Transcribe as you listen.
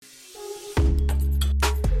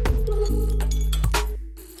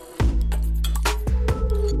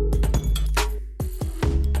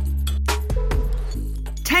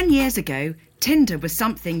10 years ago, Tinder was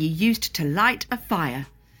something you used to light a fire.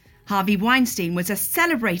 Harvey Weinstein was a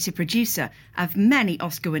celebrated producer of many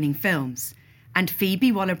Oscar-winning films, and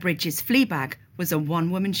Phoebe Waller-Bridge's Fleabag was a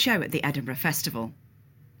one-woman show at the Edinburgh Festival.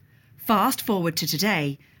 Fast forward to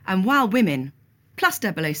today, and while women, plus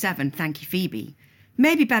 007, thank you Phoebe,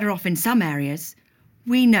 may be better off in some areas,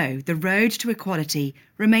 we know the road to equality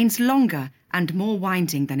remains longer and more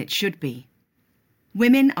winding than it should be.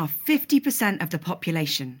 Women are 50% of the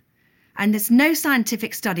population, and there's no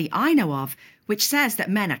scientific study I know of which says that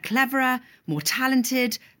men are cleverer, more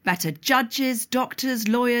talented, better judges, doctors,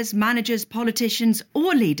 lawyers, managers, politicians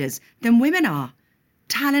or leaders than women are.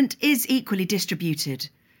 Talent is equally distributed.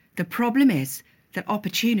 The problem is that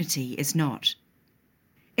opportunity is not.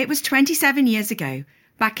 It was 27 years ago,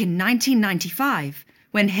 back in 1995,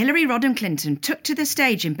 when Hillary Rodham Clinton took to the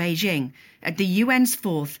stage in Beijing at the UN's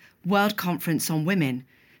 4th World Conference on Women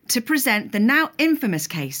to present the now infamous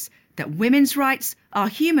case that women's rights are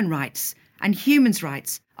human rights and human's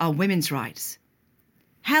rights are women's rights.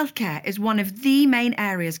 Healthcare is one of the main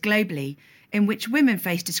areas globally in which women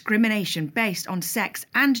face discrimination based on sex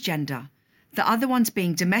and gender, the other ones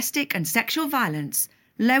being domestic and sexual violence,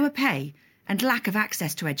 lower pay, and lack of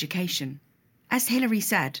access to education. As Hillary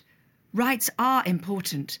said, rights are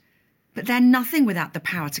important, but they're nothing without the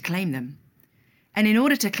power to claim them. And in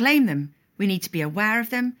order to claim them, we need to be aware of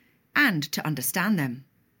them and to understand them.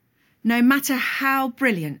 No matter how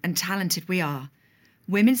brilliant and talented we are,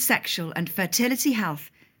 women's sexual and fertility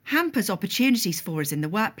health hampers opportunities for us in the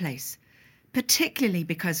workplace, particularly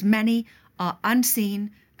because many are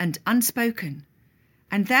unseen and unspoken,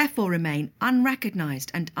 and therefore remain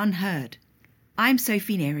unrecognised and unheard. I'm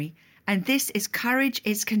Sophie Neary, and this is Courage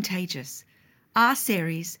is Contagious, our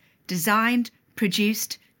series designed,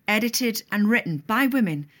 produced, edited and written by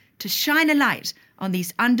women to shine a light on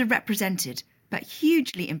these underrepresented but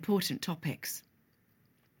hugely important topics.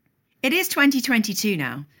 It is 2022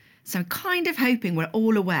 now, so I'm kind of hoping we're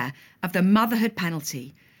all aware of the motherhood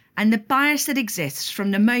penalty and the bias that exists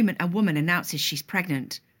from the moment a woman announces she's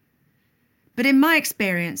pregnant. But in my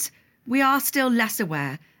experience, we are still less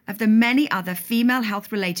aware of the many other female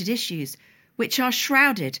health-related issues which are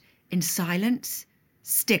shrouded in silence,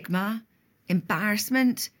 stigma,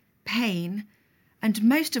 embarrassment, pain, and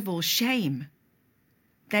most of all, shame.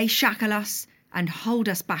 They shackle us and hold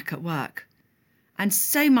us back at work. And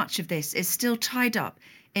so much of this is still tied up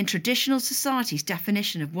in traditional society's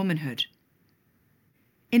definition of womanhood.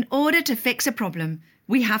 In order to fix a problem,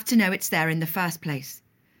 we have to know it's there in the first place.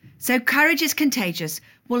 So Courage is Contagious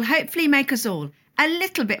will hopefully make us all a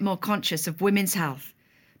little bit more conscious of women's health,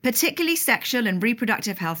 particularly sexual and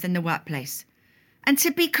reproductive health in the workplace, and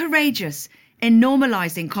to be courageous in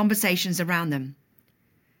normalising conversations around them.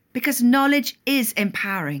 Because knowledge is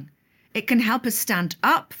empowering. It can help us stand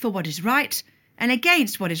up for what is right and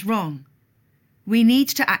against what is wrong. We need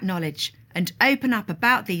to acknowledge and open up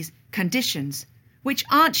about these conditions, which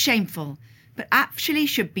aren't shameful, but actually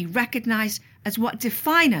should be recognised as what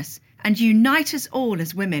define us and unite us all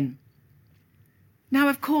as women. Now,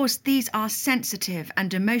 of course, these are sensitive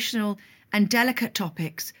and emotional and delicate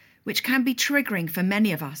topics which can be triggering for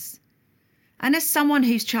many of us. And as someone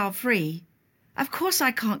who's child-free, of course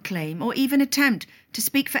I can't claim or even attempt to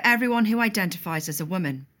speak for everyone who identifies as a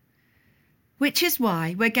woman. Which is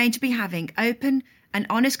why we're going to be having open and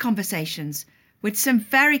honest conversations with some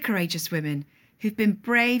very courageous women who've been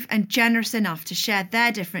brave and generous enough to share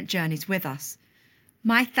their different journeys with us.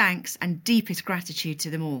 My thanks and deepest gratitude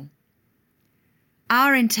to them all.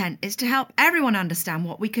 Our intent is to help everyone understand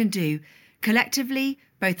what we can do collectively,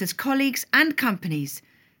 both as colleagues and companies,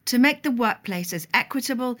 to make the workplace as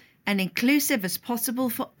equitable and inclusive as possible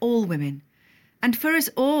for all women, and for us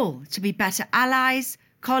all to be better allies,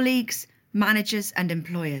 colleagues, managers and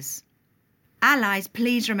employers. Allies,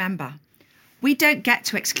 please remember, we don't get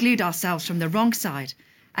to exclude ourselves from the wrong side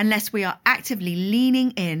unless we are actively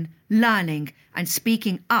leaning in, learning and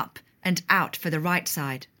speaking up and out for the right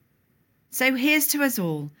side. So here's to us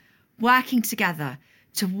all, working together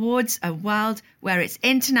towards a world where it's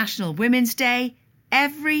International Women's Day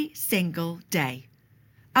every single day.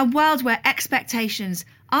 A world where expectations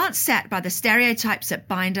aren't set by the stereotypes that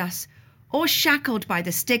bind us or shackled by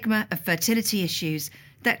the stigma of fertility issues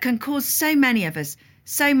that can cause so many of us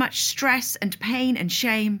so much stress and pain and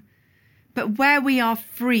shame, but where we are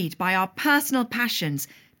freed by our personal passions,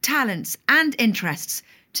 talents and interests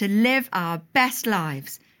to live our best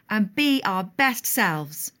lives and be our best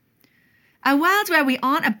selves. A world where we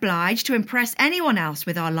aren't obliged to impress anyone else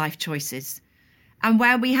with our life choices, and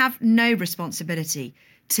where we have no responsibility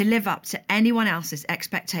to live up to anyone else's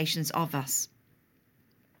expectations of us.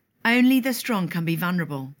 Only the strong can be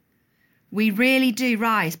vulnerable, We really do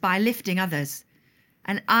rise by lifting others.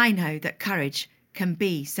 And I know that courage can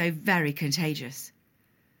be so very contagious.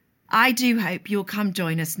 I do hope you'll come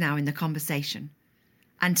join us now in the conversation.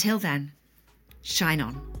 Until then, shine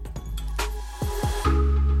on.